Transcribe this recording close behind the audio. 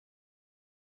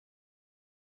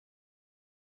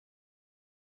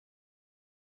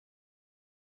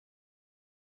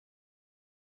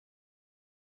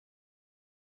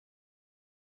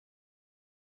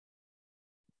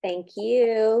Thank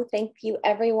you. Thank you,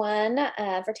 everyone,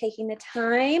 for taking the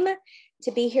time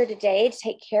to be here today to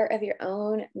take care of your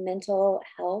own mental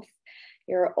health,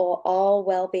 your all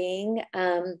well-being,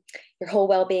 your whole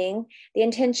well-being. The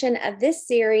intention of this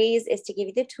series is to give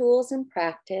you the tools and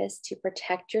practice to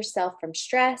protect yourself from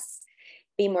stress,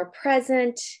 be more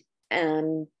present,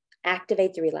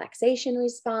 activate the relaxation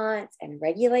response, and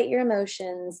regulate your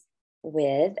emotions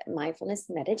with mindfulness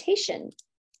meditation.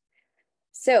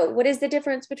 So what is the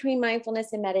difference between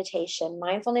mindfulness and meditation?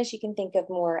 Mindfulness you can think of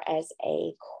more as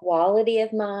a quality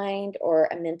of mind or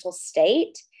a mental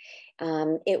state.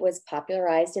 It was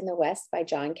popularized in the West by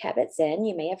Jon Kabat-Zinn.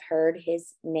 You may have heard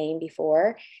his name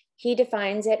before. He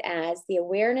defines it as the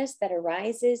awareness that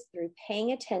arises through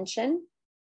paying attention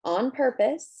on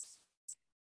purpose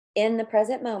in the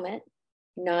present moment,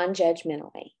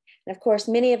 non-judgmentally. And of course,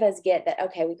 many of us get that,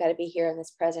 okay, we've got to be here in this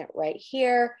present right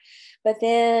here. But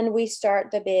then we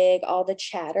start all the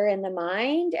chatter in the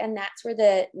mind, and that's where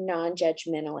the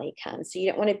non-judgmentally comes. So you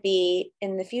don't want to be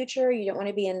in the future, you don't want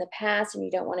to be in the past, and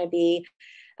you don't want to be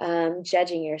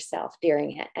judging yourself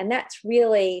during it. And that's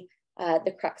really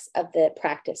the crux of the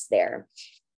practice there.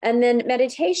 And then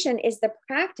meditation is the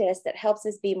practice that helps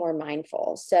us be more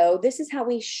mindful. So this is how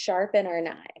we sharpen our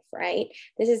knife, right?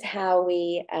 This is how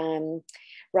we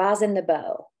rosin the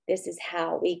bow. This is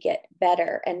how we get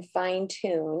better and fine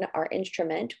tune our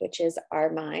instrument, which is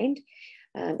our mind.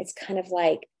 It's kind of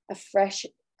like a fresh,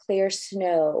 clear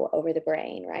snow over the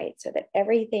brain, right? So that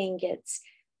everything gets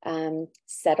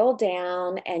settled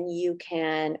down and you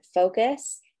can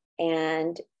focus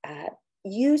and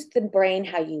use the brain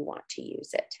how you want to use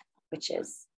it, which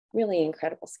is really an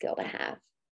incredible skill to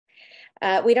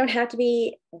have. We don't have to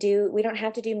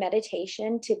do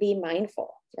meditation to be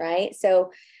mindful, right?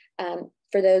 So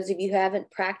for those of you who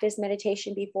haven't practiced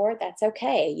meditation before, that's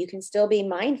okay. You can still be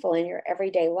mindful in your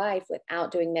everyday life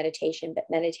without doing meditation, but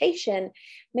meditation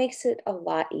makes it a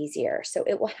lot easier. So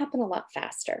it will happen a lot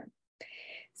faster.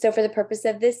 So for the purpose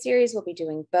of this series, we'll be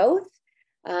doing both.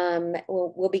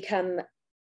 We'll become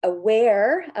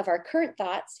aware of our current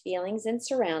thoughts, feelings, and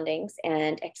surroundings,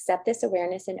 and accept this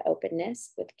awareness and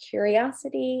openness with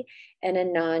curiosity and a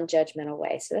non-judgmental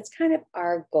way. So that's kind of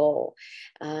our goal,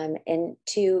 and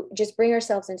to just bring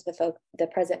ourselves into the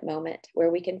present moment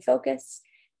where we can focus,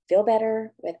 feel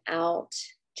better without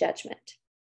judgment.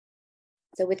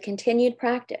 So with continued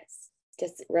practice,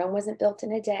 Rome wasn't built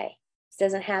in a day. This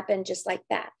doesn't happen just like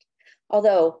that.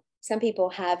 Although some people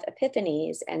have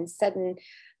epiphanies and sudden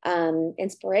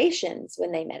inspirations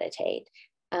when they meditate.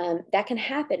 That can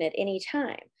happen at any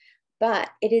time, but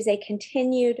it is a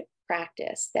continued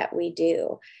practice that we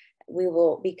do. We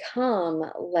will become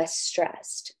less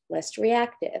stressed, less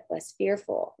reactive, less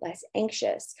fearful, less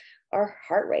anxious. Our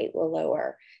heart rate will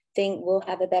lower. We'll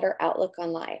have a better outlook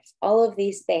on life. All of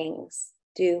these things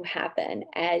do happen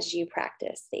as you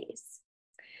practice these.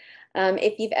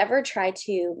 If you've ever tried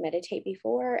to meditate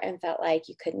before and felt like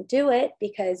you couldn't do it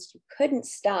because you couldn't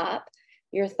stop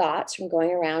your thoughts from going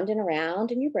around and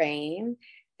around in your brain,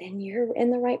 then you're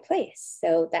in the right place.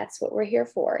 So that's what we're here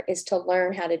for, is to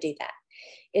learn how to do that.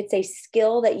 It's a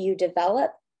skill that you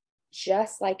develop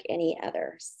just like any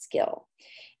other skill.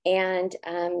 And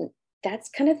that's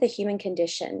kind of the human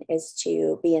condition, is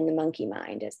to be in the monkey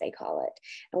mind, as they call it.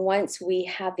 And once we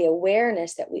have the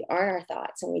awareness that we aren't our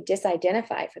thoughts and we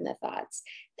disidentify from the thoughts,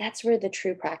 that's where the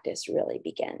true practice really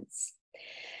begins.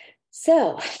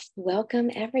 So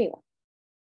welcome, everyone.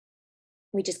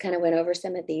 We just kind of went over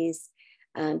some of these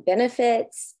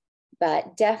benefits,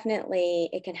 but definitely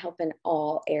it can help in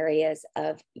all areas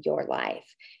of your life.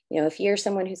 You know, if you're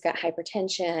someone who's got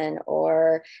hypertension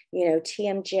or,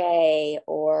 TMJ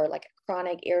or like a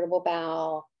chronic irritable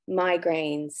bowel,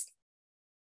 migraines,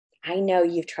 I know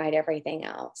you've tried everything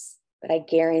else, but I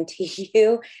guarantee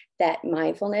you that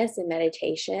mindfulness and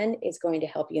meditation is going to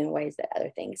help you in ways that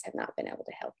other things have not been able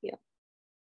to help you.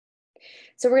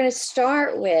 So we're going to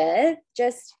start with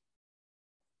just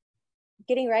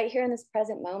getting right here in this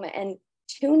present moment and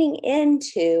tuning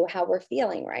into how we're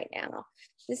feeling right now.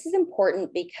 This is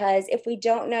important because if we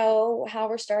don't know how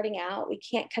we're starting out, we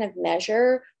can't kind of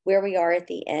measure where we are at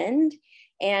the end.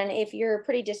 And if you're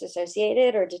pretty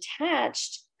disassociated or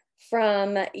detached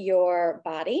from your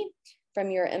body, from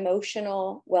your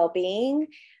emotional well-being,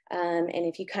 and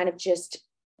if you kind of just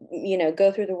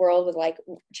go through the world with like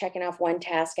checking off one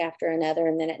task after another,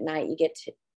 and then at night you get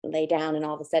to lay down and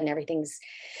all of a sudden everything's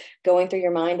going through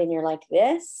your mind and you're like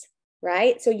this,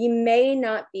 right? So you may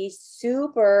not be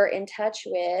super in touch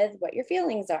with what your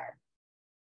feelings are.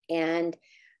 And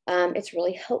it's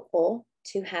really helpful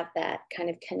to have that kind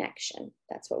of connection.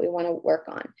 That's what we want to work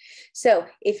on. So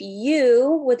if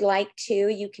you would like to,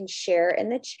 you can share in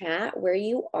the chat where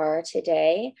you are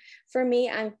today. For me,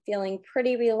 I'm feeling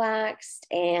pretty relaxed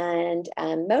and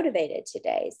motivated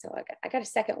today. So I got a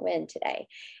second win today,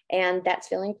 and that's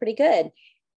feeling pretty good.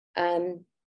 And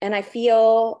I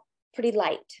feel pretty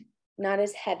light, not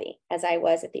as heavy as I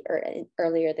was at the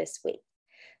earlier this week.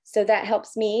 So that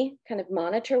helps me kind of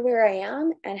monitor where I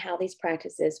am and how these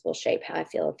practices will shape how I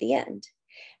feel at the end.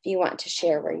 If you want to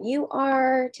share where you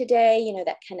are today, you know,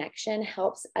 that connection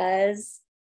helps us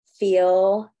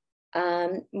feel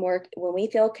more, when we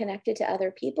feel connected to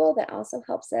other people, that also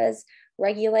helps us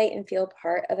regulate and feel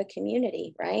part of a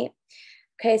community, right?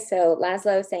 Okay, so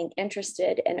Laszlo saying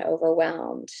interested and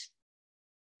overwhelmed,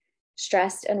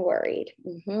 stressed and worried.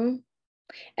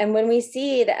 And when we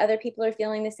see that other people are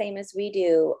feeling the same as we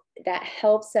do, that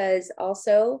helps us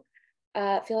also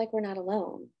feel like we're not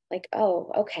alone. Like,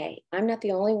 oh, okay, I'm not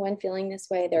the only one feeling this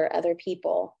way. There are other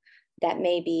people that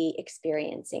may be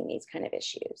experiencing these kind of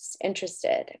issues.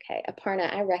 Interested. Okay,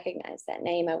 Aparna, I recognize that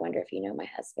name. I wonder if you know my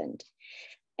husband.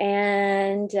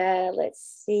 And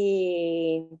let's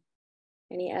see.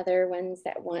 Any other ones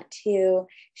that want to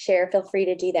share, feel free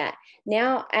to do that.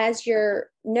 Now, as you're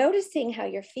noticing how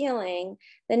you're feeling,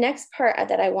 the next part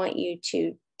that I want you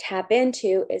to tap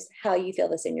into is how you feel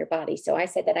this in your body. So I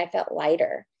said that I felt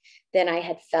lighter than I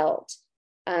had felt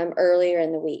earlier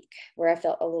in the week, where I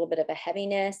felt a little bit of a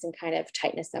heaviness and kind of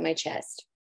tightness on my chest.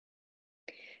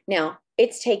 Now,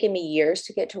 it's taken me years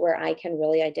to get to where I can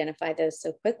really identify those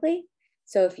so quickly.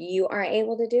 So if you aren't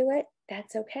able to do it,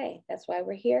 that's okay. That's why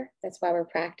we're here. That's why we're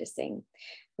practicing.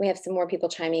 We have some more people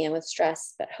chiming in with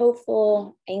stress, but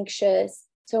hopeful, anxious.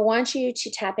 So I want you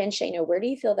to tap in, Shayna. Where do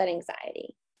you feel that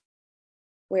anxiety?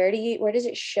 Where does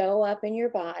it show up in your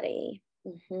body?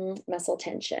 Muscle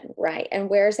tension, right? And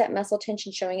where is that muscle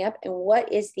tension showing up? And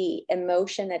what is the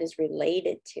emotion that is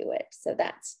related to it? So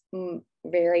that's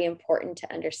very important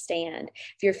to understand.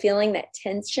 If you're feeling that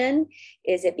tension,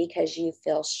 is it because you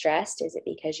feel stressed? Is it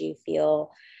because you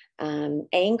feel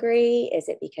angry? Is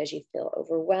it because you feel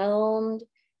overwhelmed?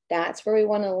 That's where we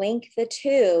want to link the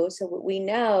two, so we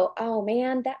know, oh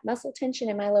man, that muscle tension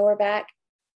in my lower back,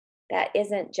 that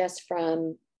isn't just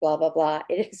from blah, blah, blah.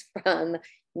 It is from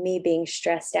me being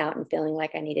stressed out and feeling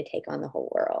like I need to take on the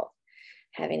whole world.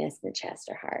 Heaviness in the chest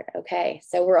or heart. Okay,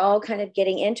 so we're all kind of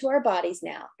getting into our bodies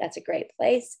now. That's a great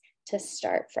place to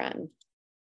start from.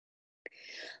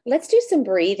 Let's do some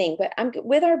breathing, but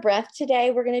with our breath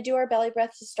today, we're going to do our belly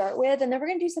breath to start with, and then we're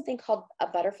going to do something called a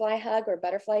butterfly hug or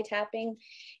butterfly tapping.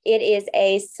 It is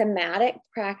a somatic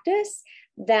practice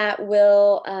that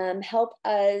will help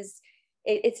us.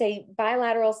 It's a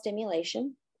bilateral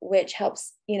stimulation, which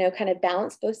helps, you know, kind of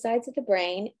balance both sides of the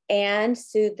brain and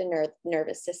soothe the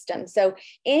nervous system. So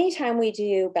anytime we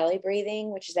do belly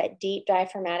breathing, which is that deep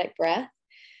diaphragmatic breath,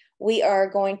 we are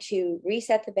going to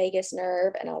reset the vagus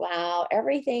nerve and allow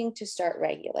everything to start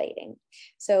regulating.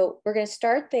 So we're going to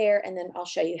start there, and then I'll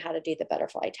show you how to do the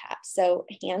butterfly tap. So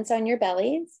hands on your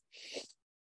bellies.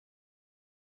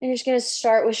 And you're just going to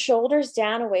start with shoulders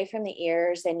down away from the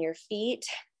ears and your feet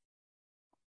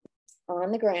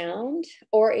on the ground,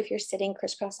 or if you're sitting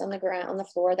crisscross on the ground, on the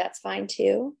floor, that's fine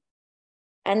too.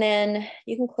 And then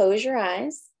you can close your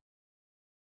eyes.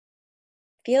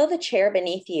 Feel the chair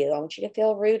beneath you. I want you to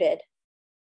feel rooted,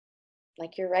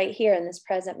 like you're right here in this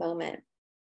present moment.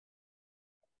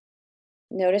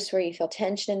 Notice where you feel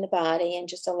tension in the body and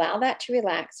just allow that to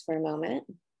relax for a moment.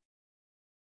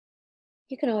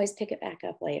 You can always pick it back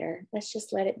up later. Let's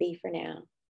just let it be for now.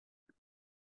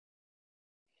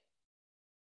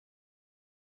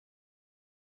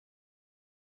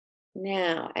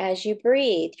 Now, as you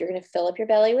breathe, you're going to fill up your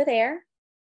belly with air.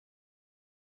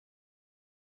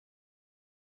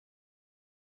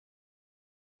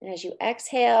 And as you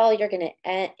exhale, you're going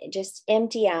to just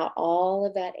empty out all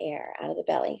of that air out of the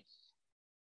belly.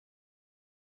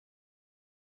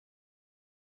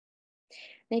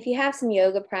 And if you have some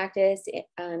yoga practice,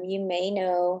 you may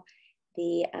know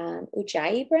the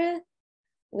Ujjayi breath,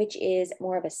 which is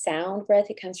more of a sound breath.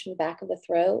 It comes from the back of the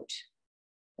throat.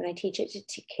 When I teach it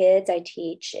to kids, I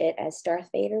teach it as Darth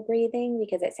Vader breathing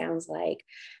because it sounds like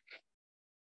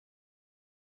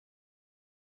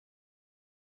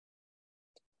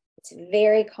it's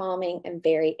very calming and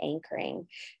very anchoring.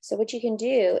 So what you can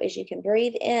do is you can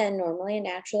breathe in normally and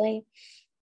naturally,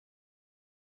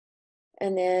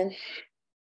 and then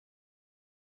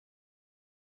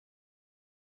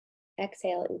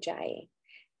exhale Ujjayi.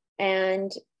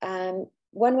 And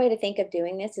one way to think of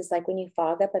doing this is like when you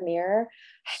fog up a mirror,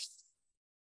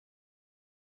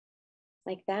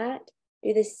 like that.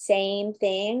 Do the same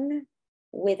thing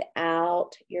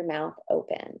without your mouth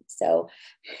open. So,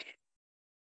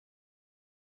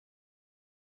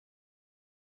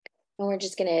 and we're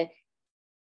just going to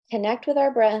connect with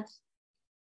our breath.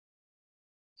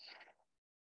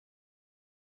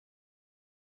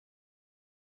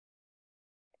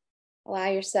 Allow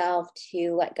yourself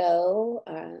to let go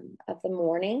of the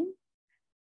morning.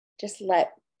 Just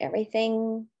let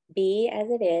everything be as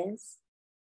it is.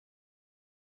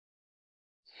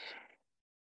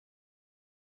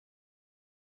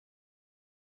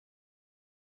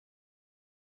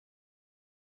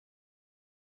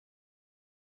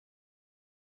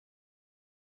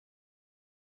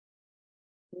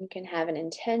 You can have an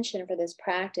intention for this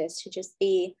practice to just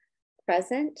be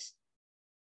present.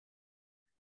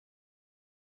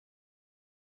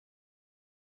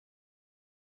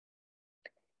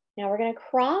 Now we're going to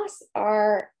cross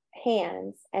our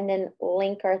hands and then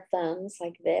link our thumbs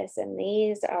like this. And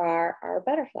these are our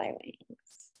butterfly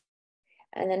wings.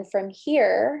 And then from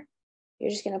here, you're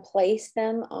just going to place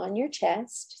them on your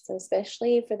chest. So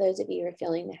especially for those of you who are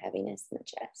feeling the heaviness in the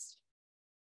chest.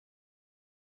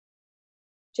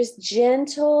 Just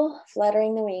gentle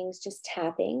fluttering the wings, just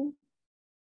tapping.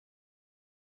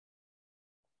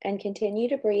 And continue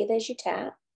to breathe as you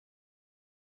tap.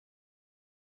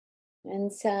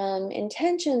 And some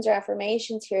intentions or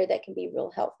affirmations here that can be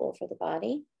real helpful for the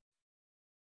body,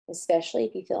 especially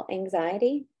if you feel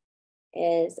anxiety,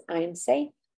 is I am safe.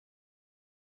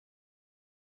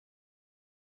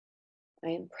 I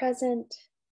am present.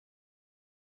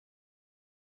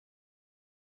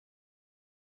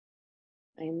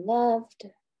 I am loved.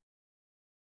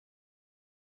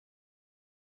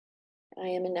 I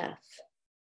am enough.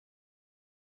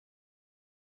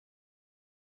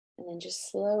 And then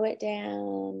just slow it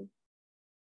down.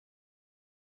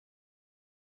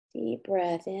 Deep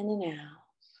breath in and out.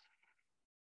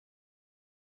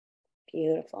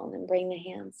 Beautiful. And then bring the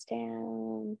hands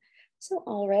down. So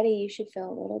already you should feel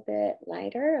a little bit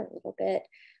lighter, a little bit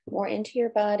more into your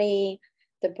body.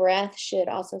 The breath should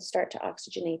also start to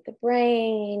oxygenate the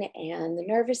brain, and the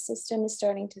nervous system is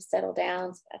starting to settle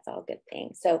down. So that's all good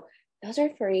things. So those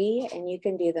are free, and you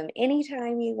can do them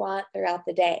anytime you want throughout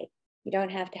the day. You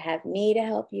don't have to have me to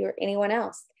help you or anyone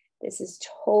else. This is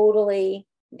totally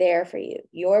there for you.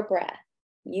 Your breath,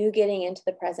 you getting into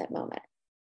the present moment.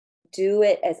 Do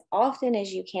it as often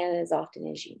as you can and as often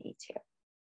as you need to.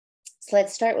 So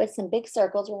let's start with some big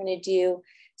circles. We're going to do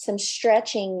some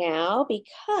stretching now,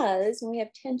 because when we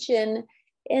have tension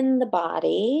in the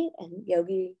body, and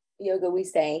yoga we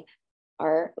say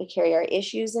we carry our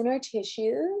issues in our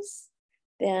tissues,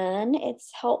 then it's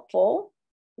helpful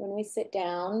when we sit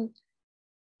down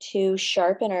to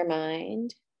sharpen our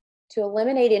mind, to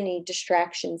eliminate any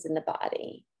distractions in the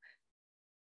body.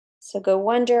 So go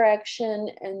one direction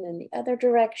and then the other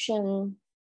direction.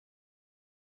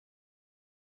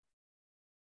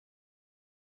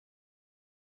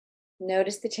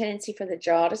 Notice the tendency for the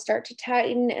jaw to start to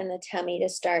tighten and the tummy to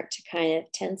start to kind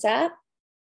of tense up.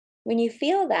 When you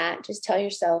feel that, just tell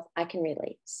yourself, I can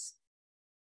release.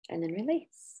 And then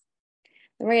release.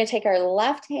 Then we're going to take our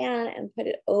left hand and put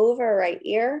it over our right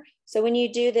ear. So when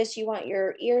you do this, you want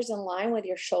your ears in line with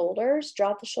your shoulders.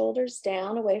 Drop the shoulders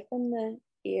down away from the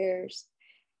ears.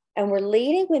 And we're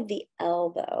leading with the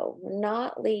elbow. We're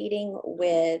not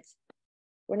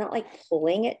like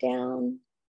pulling it down.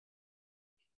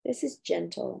 This is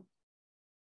gentle.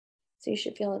 So you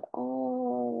should feel it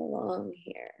all along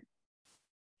here.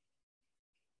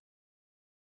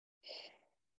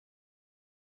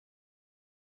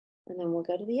 And then we'll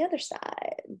go to the other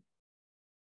side.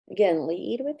 Again,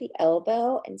 lead with the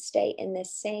elbow and stay in the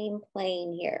same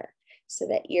plane here so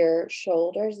that your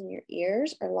shoulders and your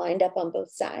ears are lined up on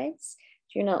both sides.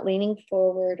 So you're not leaning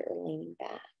forward or leaning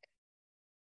back.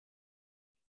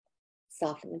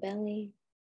 Soften the belly.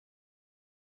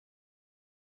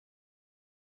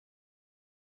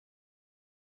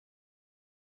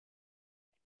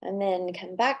 And then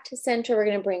come back to center. We're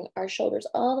going to bring our shoulders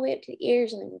all the way up to the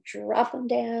ears and then drop them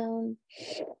down.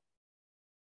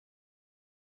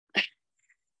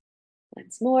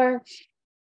 Once more.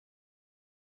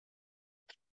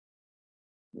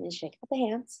 And then shake out the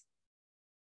hands.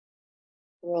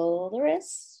 Roll the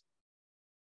wrists.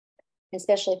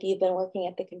 Especially if you've been working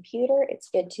at the computer, it's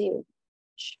good to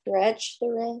stretch the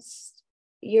wrist.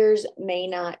 Yours may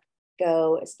not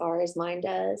go as far as mine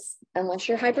does unless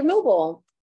you're hypermobile.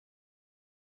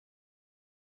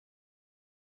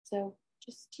 So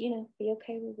just, be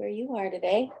okay with where you are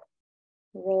today.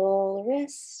 Roll the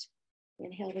wrist.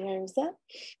 Inhale the arms up.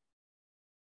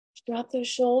 Drop those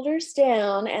shoulders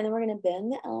down, and then we're going to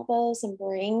bend the elbows and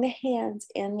bring the hands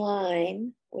in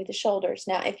line with the shoulders.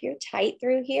 Now, if you're tight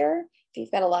through here, if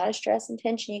you've got a lot of stress and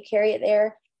tension, you carry it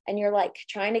there, and you're like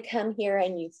trying to come here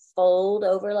and you fold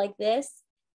over like this,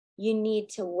 you need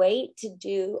to wait to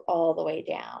do all the way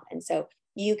down. And so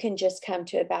you can just come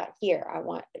to about here. I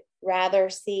want rather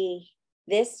see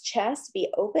this chest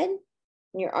be open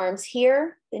and your arms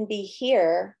here than be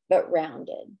here, but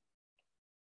rounded.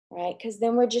 Right? Because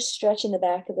then we're just stretching the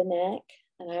back of the neck,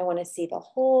 and I want to see the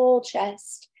whole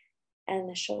chest and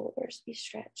the shoulders be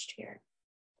stretched here.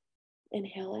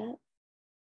 Inhale up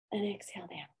and exhale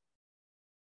down.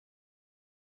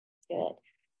 Good.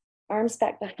 Arms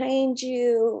back behind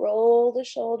you. Roll the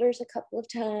shoulders a couple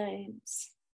of times.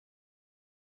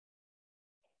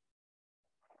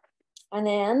 And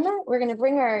then we're going to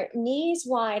bring our knees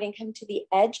wide and come to the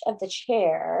edge of the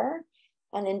chair.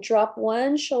 And then drop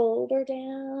one shoulder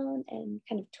down and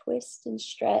kind of twist and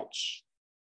stretch.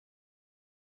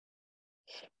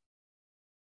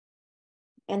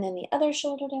 And then the other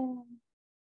shoulder down.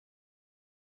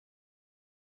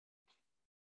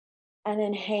 And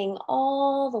then hang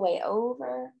all the way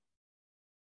over.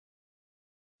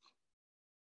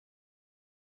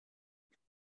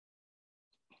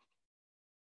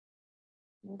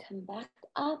 And come back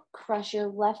up. Cross your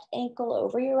left ankle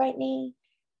over your right knee.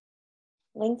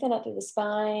 Lengthen up through the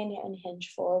spine and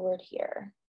hinge forward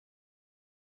here.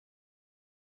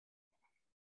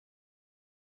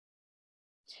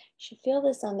 You should feel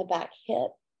this on the back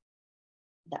hip,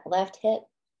 that left hip,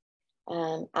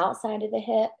 outside of the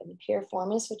hip, and the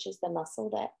piriformis, which is the muscle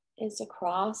that is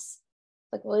across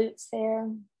the glutes there.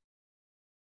 And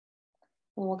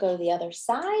we'll go to the other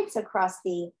side. So cross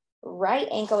the right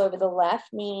ankle over the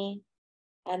left knee.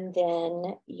 And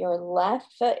then your left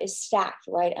foot is stacked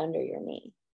right under your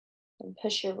knee. And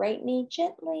push your right knee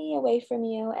gently away from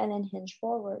you and then hinge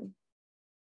forward.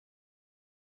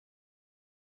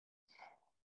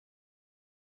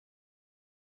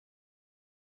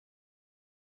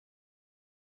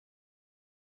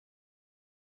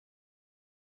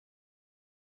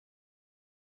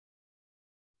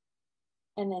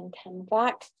 And then come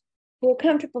back to a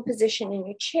comfortable position in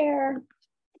your chair.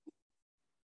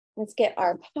 Let's get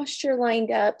our posture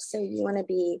lined up. So you want to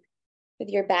be with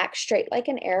your back straight like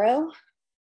an arrow.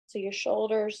 So your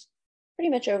shoulders pretty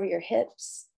much over your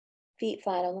hips, feet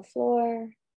flat on the floor.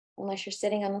 Unless you're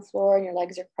sitting on the floor and your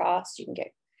legs are crossed, you can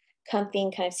get comfy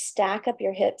and kind of stack up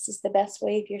your hips is the best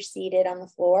way if you're seated on the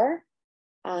floor.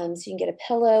 So you can get a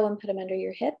pillow and put them under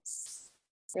your hips,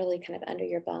 really kind of under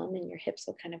your bum, and your hips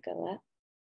will kind of go up.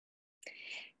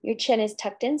 Your chin is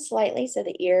tucked in slightly so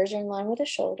the ears are in line with the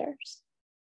shoulders.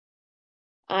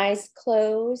 Eyes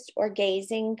closed or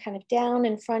gazing kind of down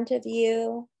in front of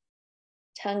you.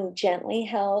 Tongue gently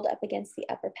held up against the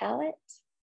upper palate.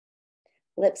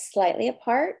 Lips slightly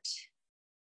apart.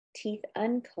 Teeth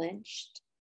unclenched.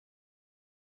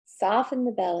 Soften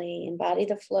the belly. Embody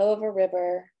the flow of a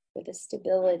river with the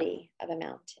stability of a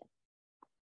mountain.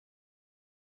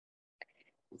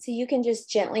 So you can just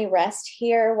gently rest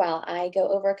here while I go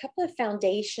over a couple of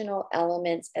foundational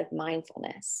elements of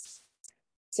mindfulness.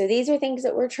 So these are things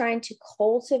that we're trying to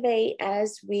cultivate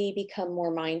as we become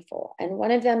more mindful. And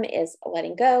one of them is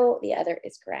letting go. The other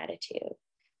is gratitude.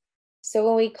 So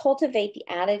when we cultivate the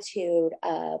attitude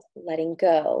of letting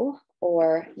go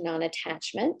or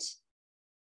non-attachment,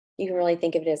 you can really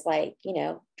think of it as like,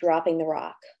 dropping the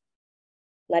rock,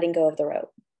 letting go of the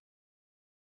rope.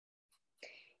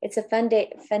 It's a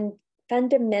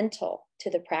fundamental to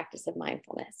the practice of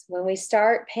mindfulness. When we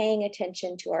start paying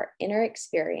attention to our inner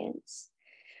experience,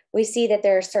 we see that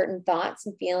there are certain thoughts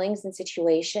and feelings and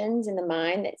situations in the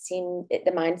mind that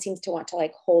the mind seems to want to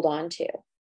like hold on to,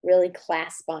 really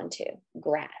clasp onto,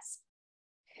 grasp.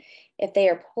 If they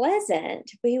are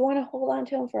pleasant, we want to hold on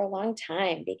to them for a long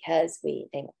time because we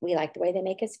like the way they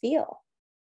make us feel.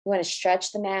 We want to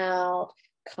stretch them out,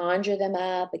 conjure them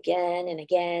up again and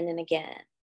again and again.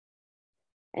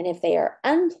 And if they are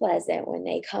unpleasant, when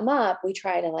they come up, we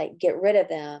try to like get rid of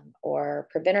them or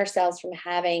prevent ourselves from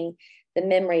having the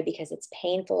memory because it's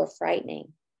painful or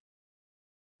frightening.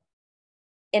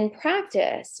 In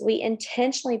practice, we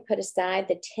intentionally put aside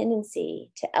the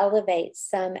tendency to elevate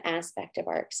some aspect of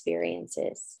our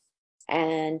experiences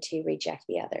and to reject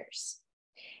the others.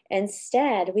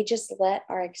 Instead, we just let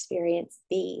our experience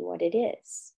be what it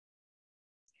is.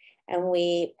 And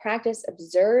we practice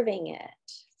observing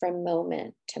it from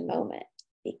moment to moment,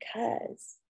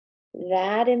 because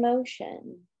that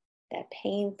emotion, that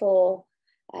painful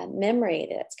memory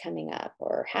that's coming up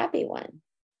or happy one,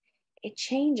 it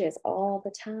changes all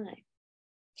the time.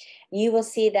 You will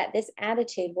see that this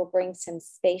attitude will bring some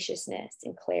spaciousness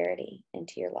and clarity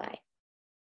into your life.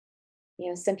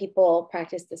 Some people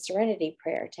practice the serenity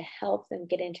prayer to help them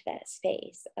get into that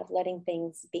space of letting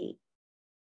things be.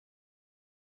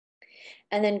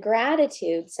 And then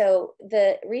gratitude. So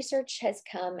the research has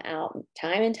come out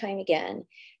time and time again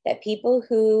that people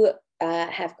who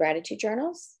have gratitude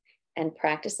journals and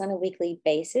practice on a weekly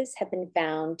basis have been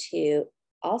found to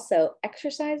also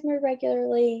exercise more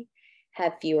regularly,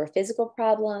 have fewer physical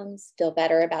problems, feel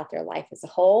better about their life as a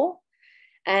whole,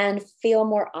 and feel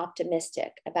more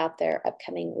optimistic about their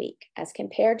upcoming week as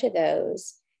compared to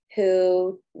those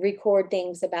who record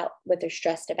things about what they're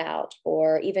stressed about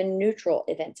or even neutral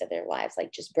events of their lives,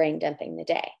 like just brain dumping the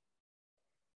day.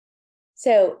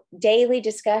 So daily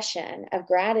discussion of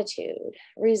gratitude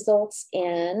results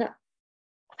in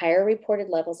higher reported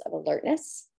levels of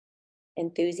alertness,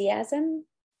 enthusiasm,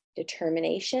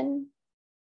 determination,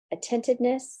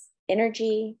 attentiveness,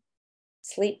 energy,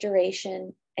 sleep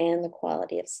duration, and the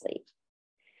quality of sleep.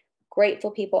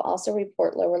 Grateful people also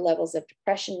report lower levels of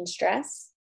depression and stress,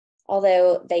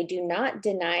 although they do not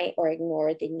deny or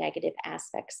ignore the negative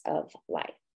aspects of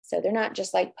life. So they're not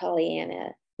just like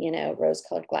Pollyanna,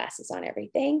 rose-colored glasses on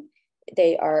everything.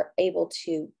 They are able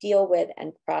to deal with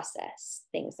and process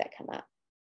things that come up.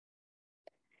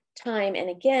 Time and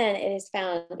again, it is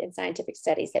found in scientific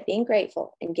studies that being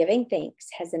grateful and giving thanks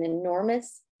has an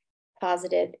enormous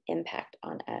positive impact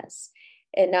on us.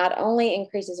 It not only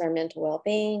increases our mental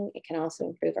well-being, it can also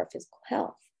improve our physical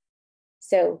health.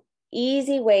 So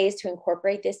easy ways to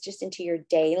incorporate this just into your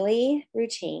daily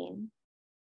routine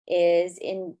is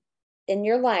in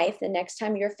your life, the next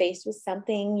time you're faced with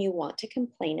something you want to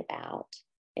complain about,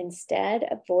 instead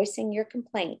of voicing your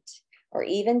complaint or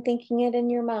even thinking it in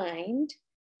your mind,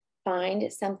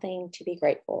 find something to be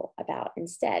grateful about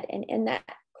instead. And in that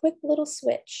quick little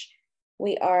switch,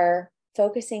 we are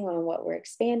focusing on what we're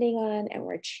expanding on, and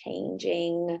we're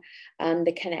changing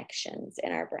the connections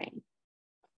in our brain.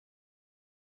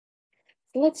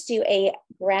 So let's do a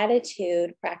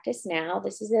gratitude practice now.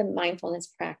 This is a mindfulness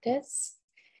practice.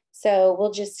 So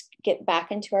we'll just get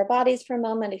back into our bodies for a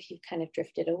moment if you've kind of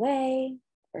drifted away,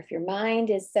 or if your mind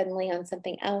is suddenly on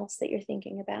something else that you're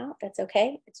thinking about. That's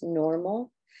okay. It's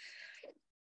normal.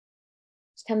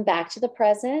 Just come back to the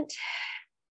present.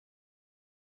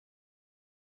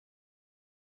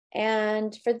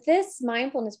 And for this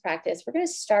mindfulness practice, we're going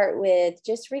to start with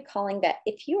just recalling that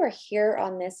if you are here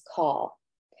on this call,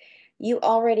 you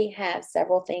already have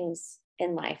several things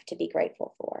in life to be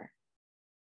grateful for.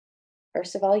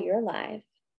 First of all, you're alive,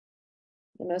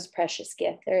 the most precious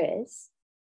gift there is.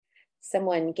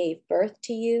 Someone gave birth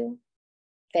to you,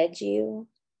 fed you,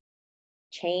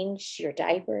 changed your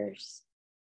diapers,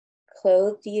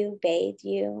 clothed you, bathed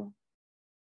you,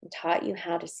 and taught you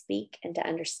how to speak and to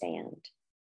understand.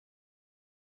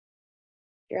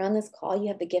 If you're on this call, you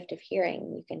have the gift of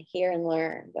hearing. You can hear and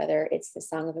learn, whether it's the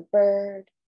song of a bird,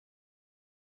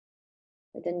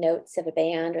 or the notes of a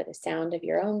band, or the sound of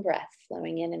your own breath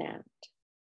flowing in and out.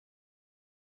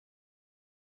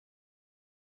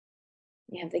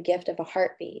 You have the gift of a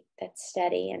heartbeat that's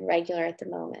steady and regular at the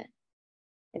moment.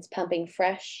 It's pumping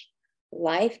fresh,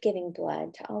 life-giving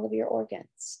blood to all of your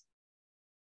organs.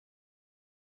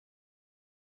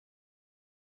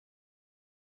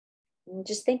 And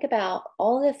just think about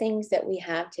all the things that we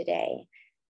have today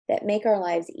that make our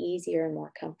lives easier and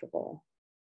more comfortable.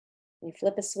 We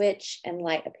flip a switch and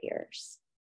light appears.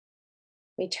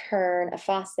 We turn a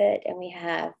faucet and we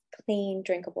have clean,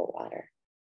 drinkable water.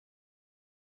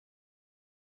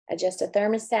 Adjust a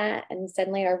thermostat and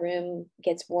suddenly our room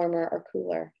gets warmer or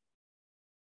cooler.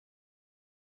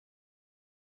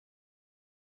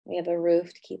 We have a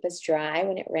roof to keep us dry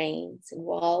when it rains, and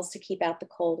walls to keep out the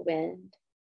cold wind,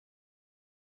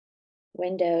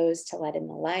 windows to let in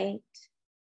the light,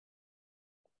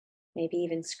 maybe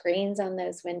even screens on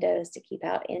those windows to keep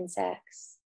out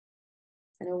insects,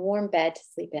 and a warm bed to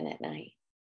sleep in at night.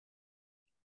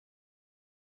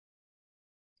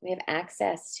 We have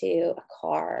access to a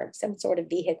car, some sort of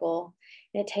vehicle,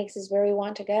 and it takes us where we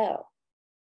want to go.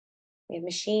 We have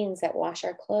machines that wash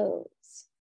our clothes.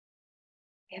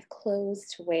 We have clothes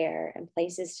to wear and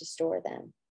places to store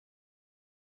them.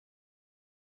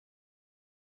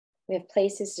 We have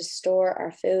places to store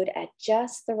our food at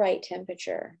just the right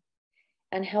temperature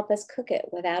and help us cook it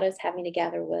without us having to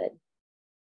gather wood.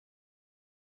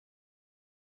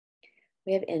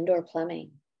 We have indoor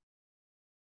plumbing.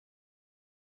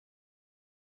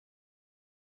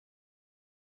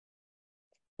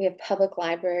 We have public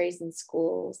libraries and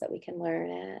schools that we can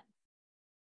learn at.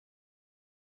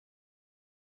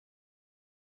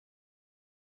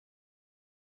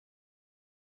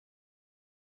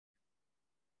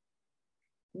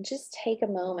 And just take a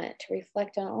moment to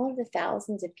reflect on all of the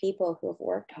thousands of people who have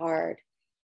worked hard,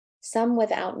 some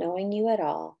without knowing you at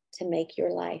all, to make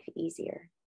your life easier.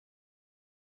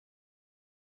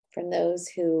 From those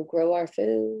who grow our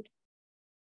food,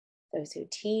 those who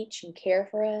teach and care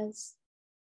for us,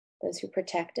 those who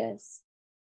protect us,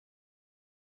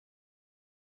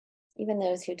 even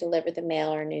those who deliver the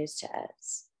mail or news to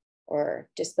us, or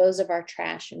dispose of our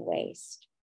trash and waste.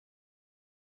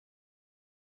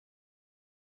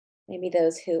 Maybe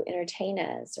those who entertain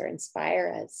us or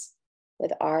inspire us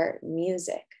with art,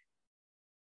 music.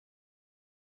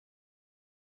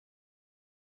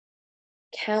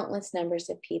 Countless numbers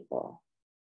of people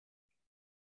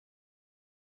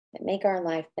that make our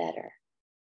life better.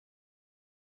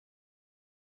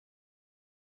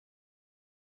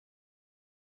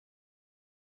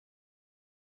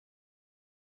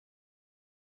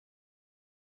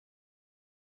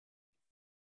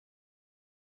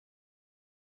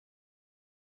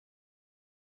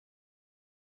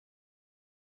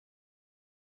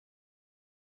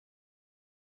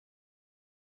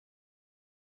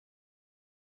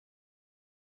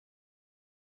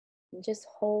 And just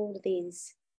hold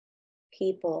these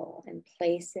people and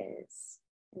places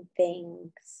and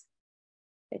things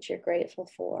that you're grateful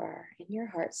for in your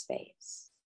heart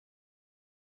space.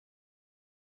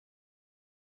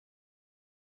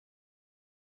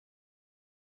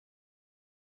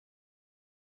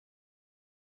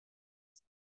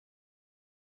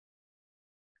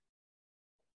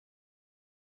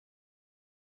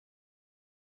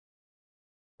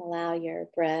 Allow your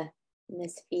breath and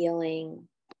this feeling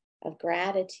of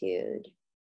gratitude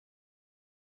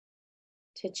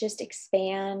to just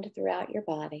expand throughout your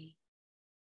body.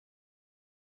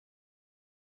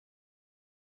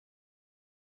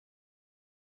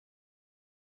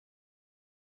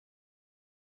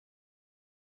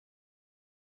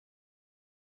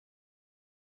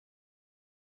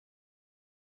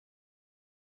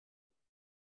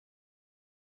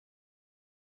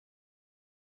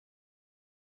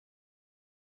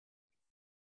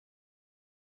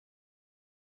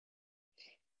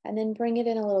 And then bring it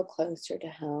in a little closer to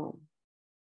home.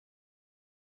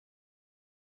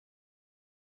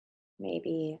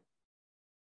 Maybe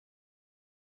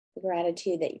the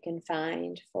gratitude that you can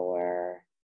find for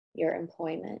your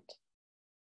employment,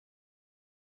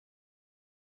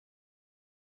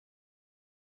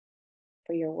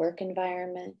 for your work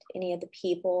environment, any of the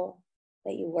people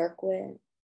that you work with.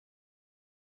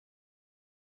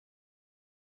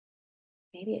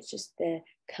 Maybe it's just the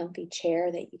comfy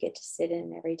chair that you get to sit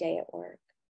in every day at work.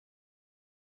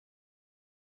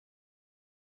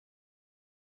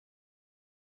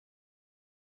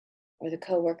 Or the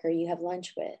coworker you have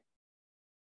lunch with.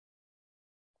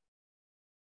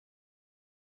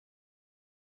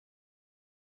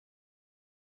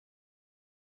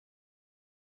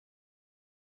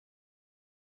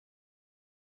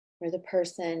 Or the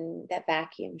person that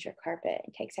vacuums your carpet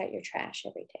and takes out your trash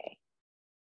every day.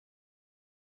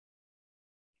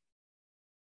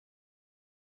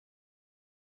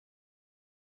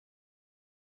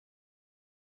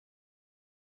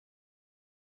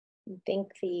 And think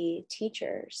the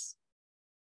teachers.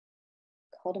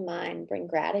 Call to mind, bring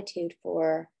gratitude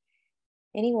for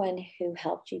anyone who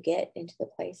helped you get into the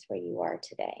place where you are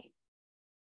today.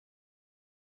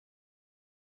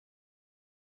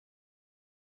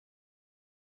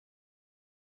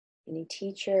 Any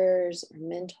teachers or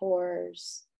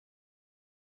mentors,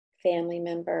 family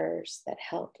members that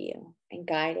helped you and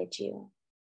guided you.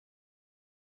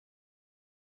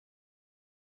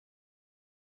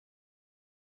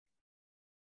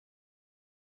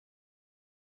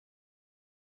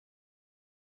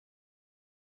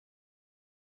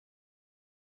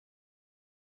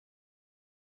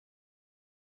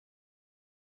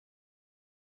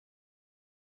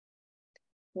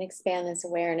 And expand this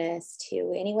awareness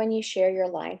to anyone you share your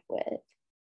life with.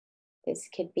 This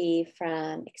could be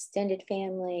from extended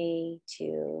family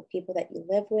to people that you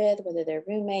live with, whether they're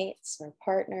roommates or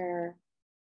partner,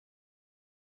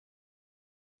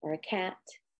 or a cat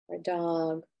or a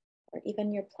dog, or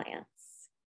even your plants,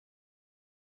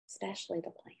 especially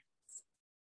the plants.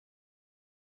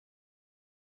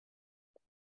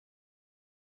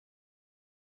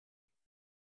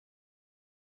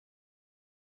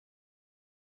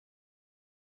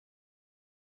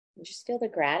 And just feel the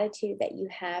gratitude that you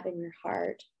have in your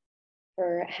heart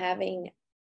for having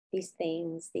these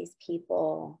things, these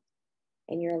people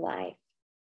in your life.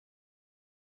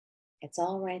 It's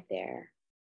all right there.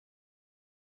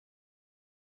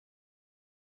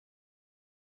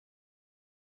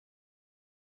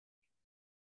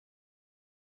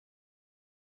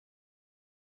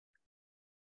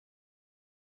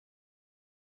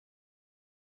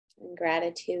 And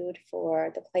gratitude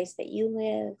for the place that you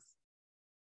live.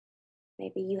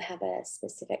 Maybe you have a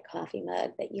specific coffee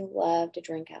mug that you love to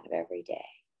drink out of every day,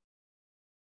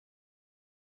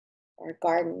 or a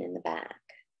garden in the back,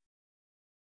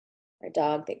 or a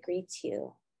dog that greets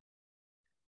you,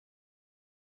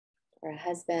 or a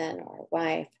husband or a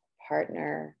wife,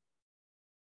 partner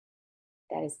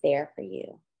that is there for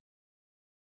you.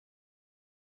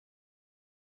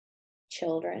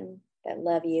 Children that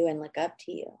love you and look up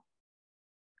to you.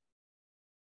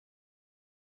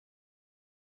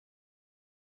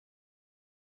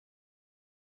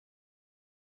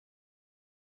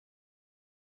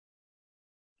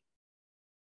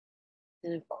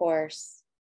 And of course,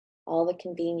 all the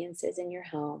conveniences in your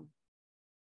home.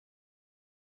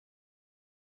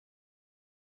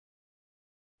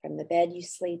 From the bed you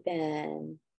sleep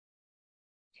in,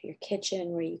 to your kitchen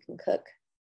where you can cook,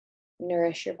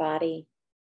 nourish your body.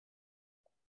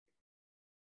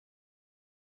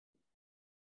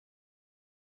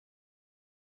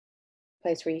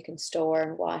 Place where you can store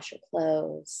and wash your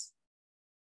clothes.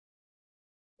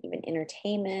 Even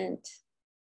entertainment,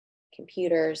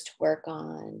 computers to work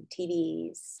on,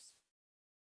 TVs.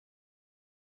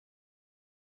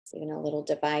 Even a little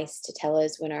device to tell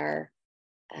us when our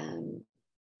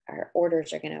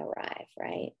orders are going to arrive,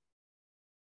 right?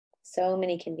 So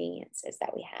many conveniences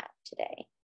that we have today.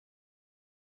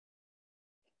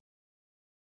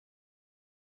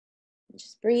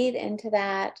 Just breathe into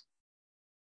that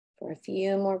for a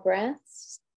few more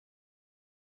breaths.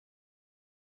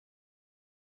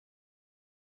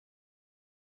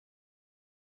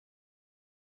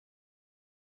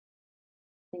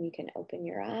 And you can open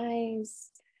your eyes,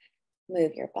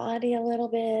 move your body a little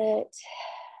bit.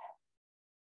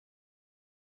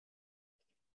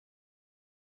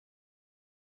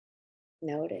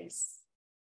 Notice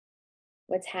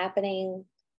what's happening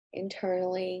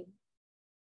internally,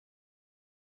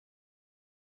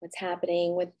 what's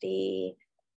happening with the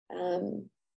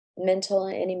mental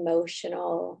and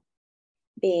emotional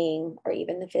being, or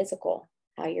even the physical,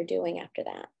 how you're doing after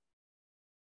that.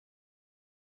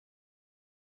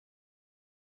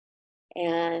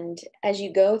 And as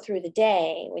you go through the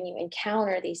day, when you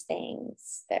encounter these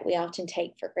things that we often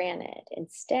take for granted,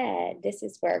 instead, this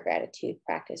is where gratitude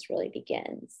practice really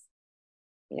begins.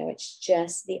 You know, it's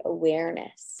just the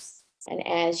awareness. And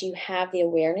as you have the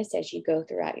awareness, as you go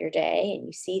throughout your day and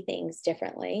you see things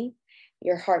differently,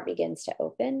 your heart begins to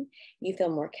open. You feel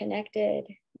more connected.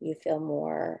 You feel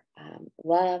more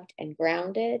loved and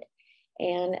grounded.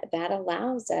 And that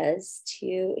allows us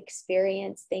to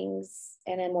experience things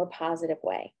in a more positive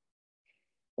way,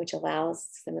 which allows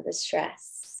some of the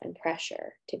stress and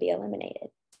pressure to be eliminated.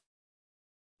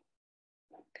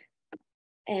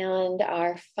 And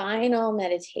our final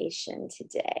meditation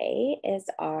today is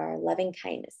our loving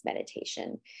kindness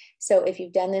meditation. So if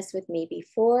you've done this with me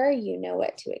before, you know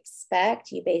what to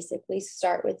expect. You basically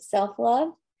start with self-love.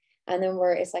 And then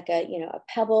it's like a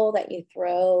pebble that you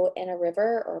throw in a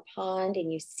river or a pond,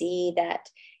 and you see that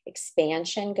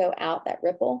expansion go out, that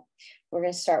ripple. We're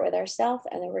going to start with ourselves,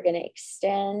 and then we're going to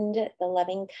extend the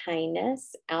loving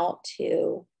kindness out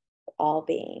to all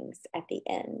beings at the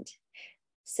end.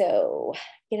 So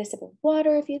get a sip of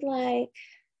water if you'd like.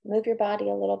 Move your body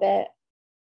a little bit.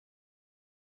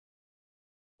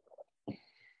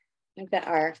 Like that,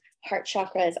 our heart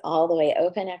chakra is all the way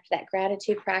open after that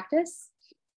gratitude practice.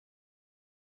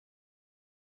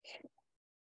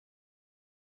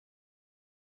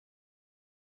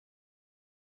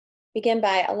 Begin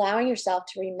by allowing yourself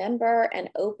to remember and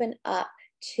open up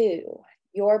to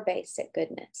your basic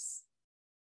goodness.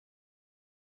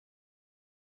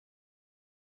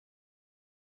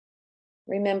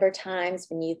 Remember times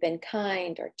when you've been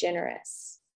kind or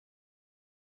generous.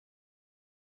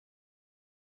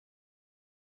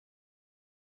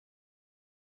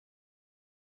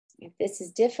 If this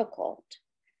is difficult,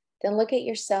 then look at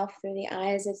yourself through the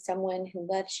eyes of someone who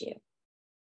loves you.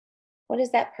 What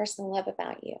does that person love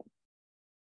about you?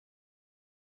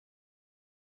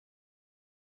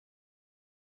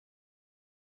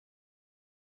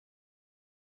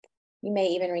 You may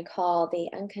even recall the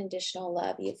unconditional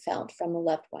love you felt from a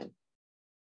loved one.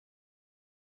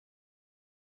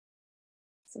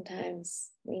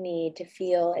 Sometimes we need to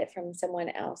feel it from someone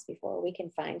else before we can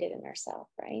find it in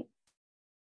ourselves, right?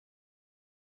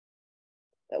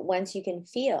 But once you can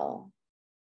feel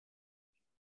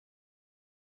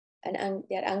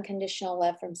that unconditional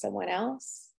love from someone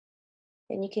else,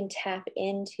 then you can tap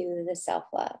into the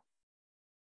self-love,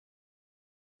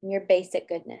 your basic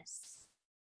goodness.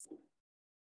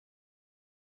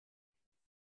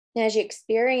 Now, as you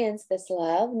experience this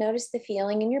love, notice the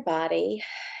feeling in your body.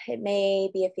 It may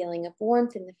be a feeling of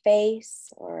warmth in the face,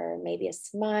 or maybe a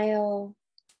smile,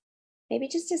 maybe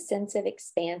just a sense of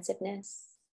expansiveness.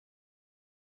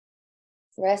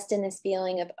 Rest in this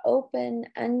feeling of open,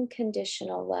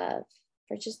 unconditional love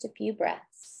for just a few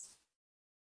breaths.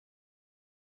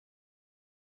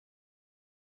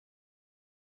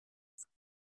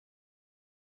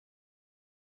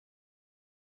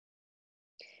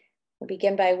 We'll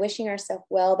begin by wishing ourselves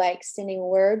well by extending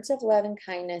words of love and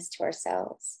kindness to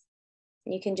ourselves.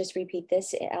 And you can just repeat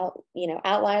this out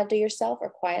loud to yourself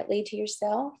or quietly to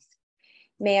yourself.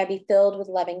 May I be filled with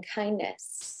loving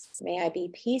kindness. May I be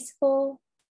peaceful,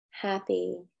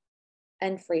 happy,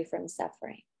 and free from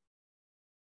suffering.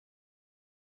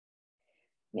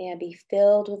 May I be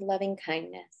filled with loving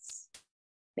kindness.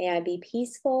 May I be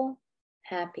peaceful,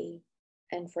 happy,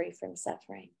 and free from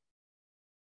suffering.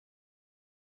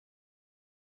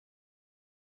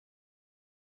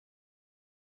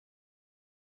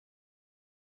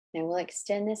 Now we'll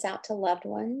extend this out to loved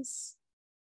ones.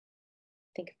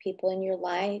 Think of people in your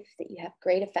life that you have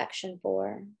great affection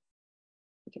for.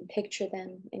 You can picture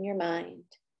them in your mind.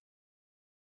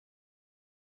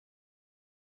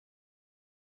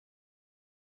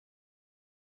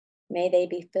 May they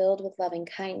be filled with loving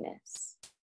kindness.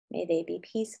 May they be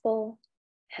peaceful,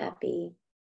 happy,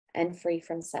 and free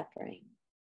from suffering.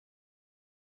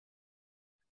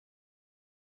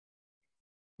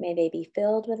 May they be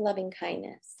filled with loving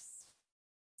kindness.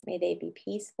 May they be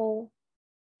peaceful,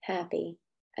 happy,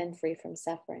 and free from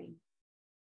suffering.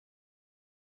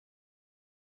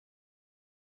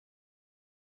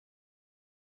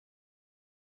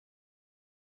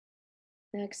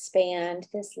 Now expand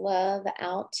this love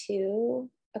out to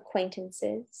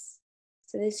acquaintances.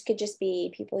 So this could just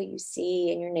be people you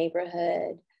see in your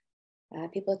neighborhood,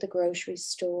 people at the grocery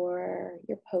store,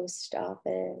 your post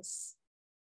office.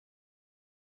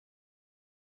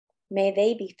 May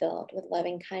they be filled with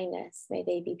loving kindness. May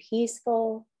they be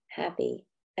peaceful, happy,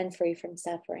 and free from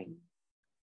suffering.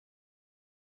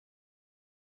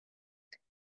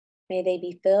 May they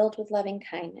be filled with loving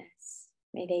kindness.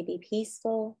 May they be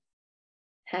peaceful,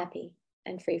 happy,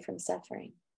 and free from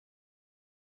suffering.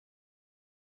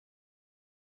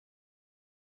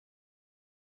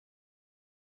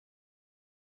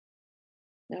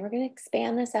 Now we're going to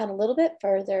expand this out a little bit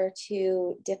further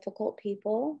to difficult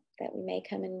people that we may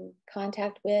come in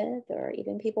contact with, or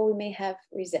even people we may have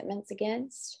resentments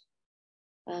against.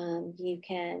 You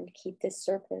can keep this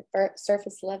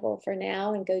surface level for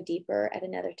now and go deeper at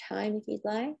another time if you'd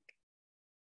like.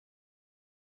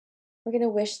 We're going to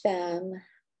wish them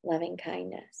loving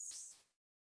kindness.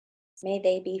 May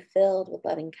they be filled with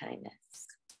loving kindness.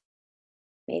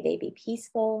 May they be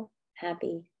peaceful,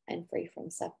 happy, and free from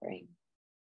suffering.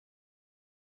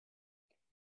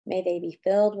 May they be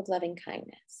filled with loving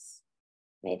kindness.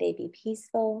 May they be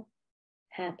peaceful,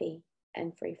 happy,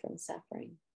 and free from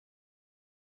suffering.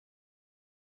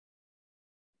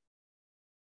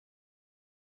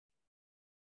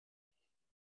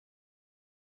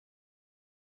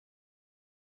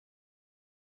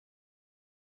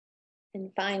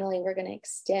 And finally, we're going to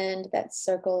extend that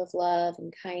circle of love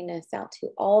and kindness out to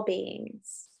all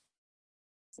beings,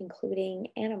 including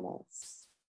animals,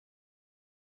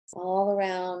 all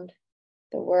around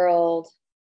the world,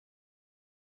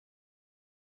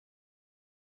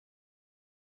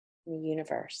 in the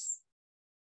universe,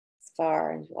 as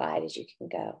far and wide as you can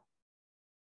go.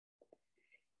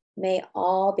 May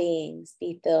all beings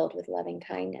be filled with loving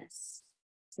kindness.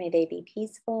 May they be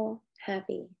peaceful,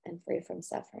 happy, and free from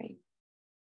suffering.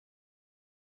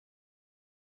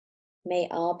 May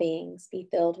all beings be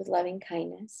filled with loving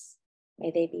kindness.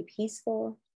 May they be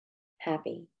peaceful,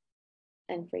 happy,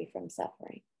 and free from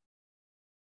suffering.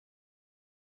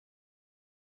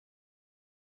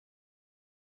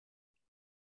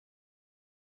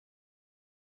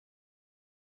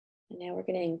 And now we're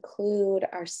going to include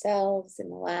ourselves in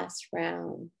the last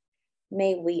round.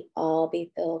 May we all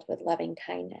be filled with loving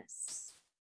kindness.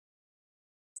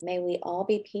 May we all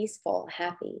be peaceful,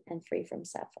 happy, and free from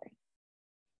suffering.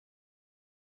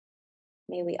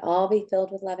 May we all be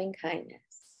filled with loving kindness.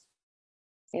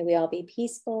 May we all be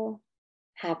peaceful,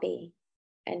 happy,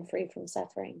 and free from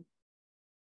suffering.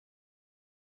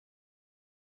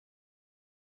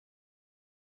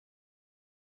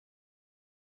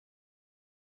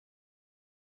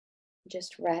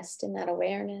 Just rest in that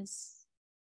awareness.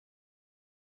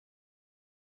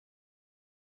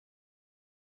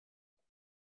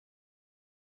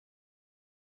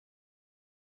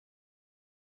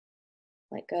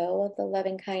 Let go of the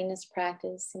loving kindness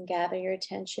practice and gather your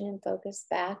attention and focus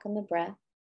back on the breath.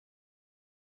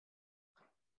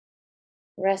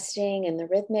 resting in the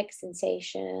rhythmic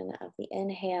sensation of the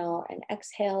inhale and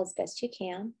exhale as best you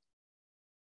can.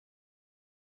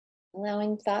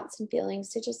 Allowing thoughts and feelings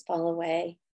to just fall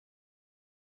away.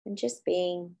 And just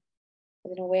being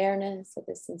with an awareness of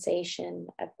the sensation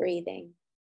of breathing.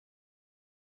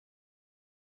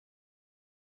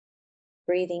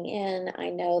 Breathing in, I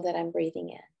know that I'm breathing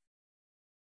in.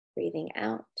 Breathing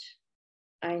out,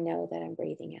 I know that I'm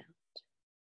breathing out.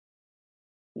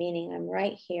 Meaning I'm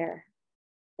right here,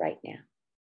 right now.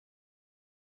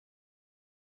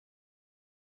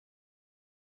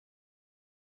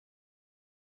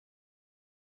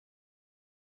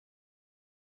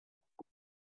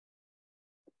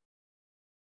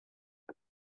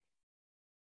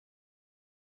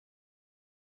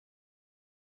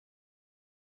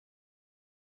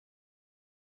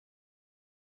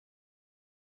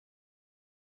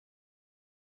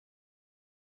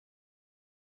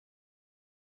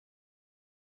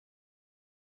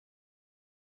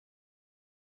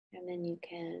 And then you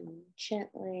can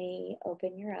gently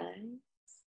open your eyes.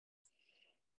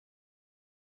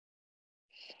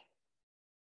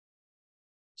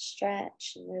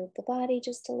 Stretch and move the body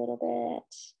just a little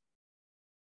bit.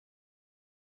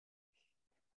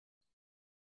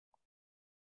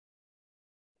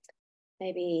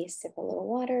 Maybe sip a little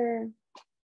water.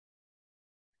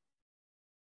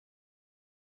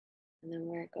 And then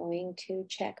we're going to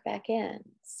check back in.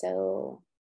 So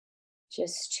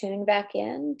just tune back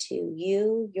in to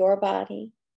you, your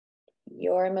body,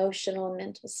 your emotional and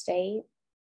mental state,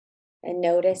 and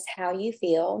notice how you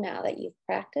feel now that you've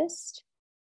practiced.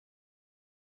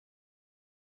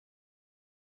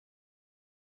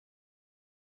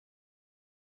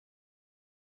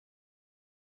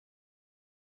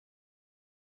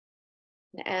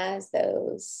 And as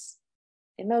those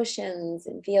emotions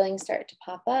and feelings start to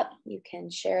pop up, you can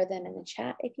share them in the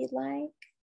chat if you'd like.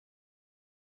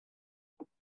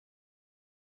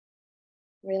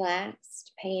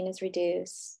 Relaxed, pain is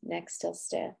reduced, neck still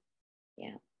stiff.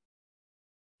 Yeah.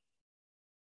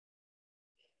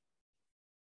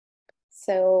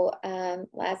 So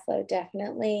Laszlo,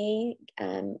 definitely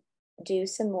do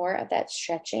some more of that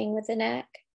stretching with the neck.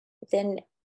 Then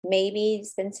maybe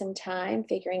spend some time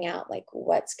figuring out like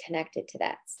what's connected to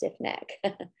that stiff neck.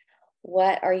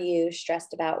 What are you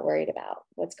stressed about, worried about?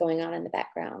 What's going on in the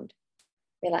background?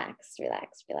 Relax,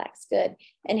 relax, relax. Good.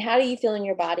 And how do you feel in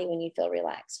your body when you feel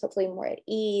relaxed? Hopefully more at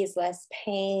ease, less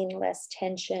pain, less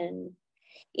tension.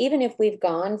 Even if we've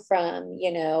gone from,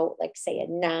 like say a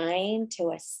 9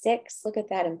 to a 6, look at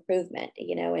that improvement,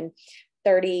 in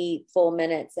 30 full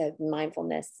minutes of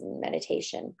mindfulness and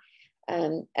meditation.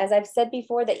 As I've said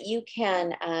before, that you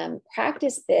can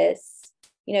practice this,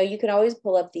 you can always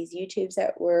pull up these YouTubes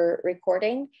that we're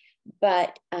recording,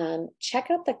 but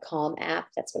check out the Calm app.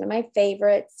 That's one of my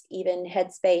favorites, even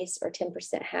Headspace or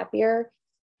 10% Happier.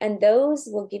 And those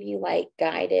will give you like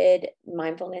guided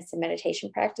mindfulness and meditation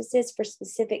practices for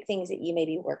specific things that you may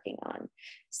be working on.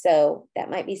 So that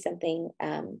might be something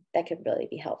that could really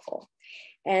be helpful.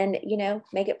 And,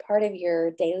 make it part of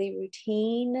your daily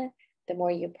routine. The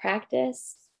more you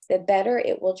practice, the better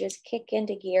it will just kick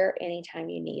into gear anytime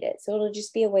you need it. So it'll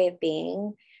just be a way of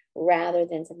being rather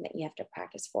than something that you have to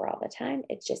practice for all the time.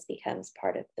 It just becomes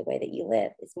part of the way that you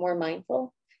live. It's more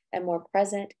mindful and more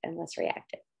present and less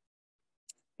reactive.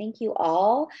 Thank you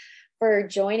all for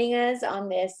joining us on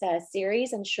this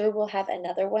series. I'm sure we'll have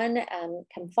another one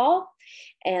come fall.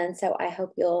 And so I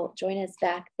hope you'll join us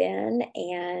back then.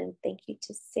 And thank you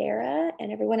to Sarah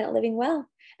and everyone at Living Well.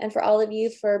 And for all of you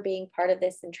for being part of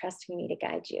this and trusting me to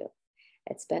guide you.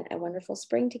 It's been a wonderful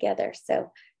spring together.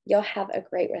 So you'll have a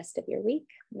great rest of your week.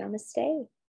 Namaste.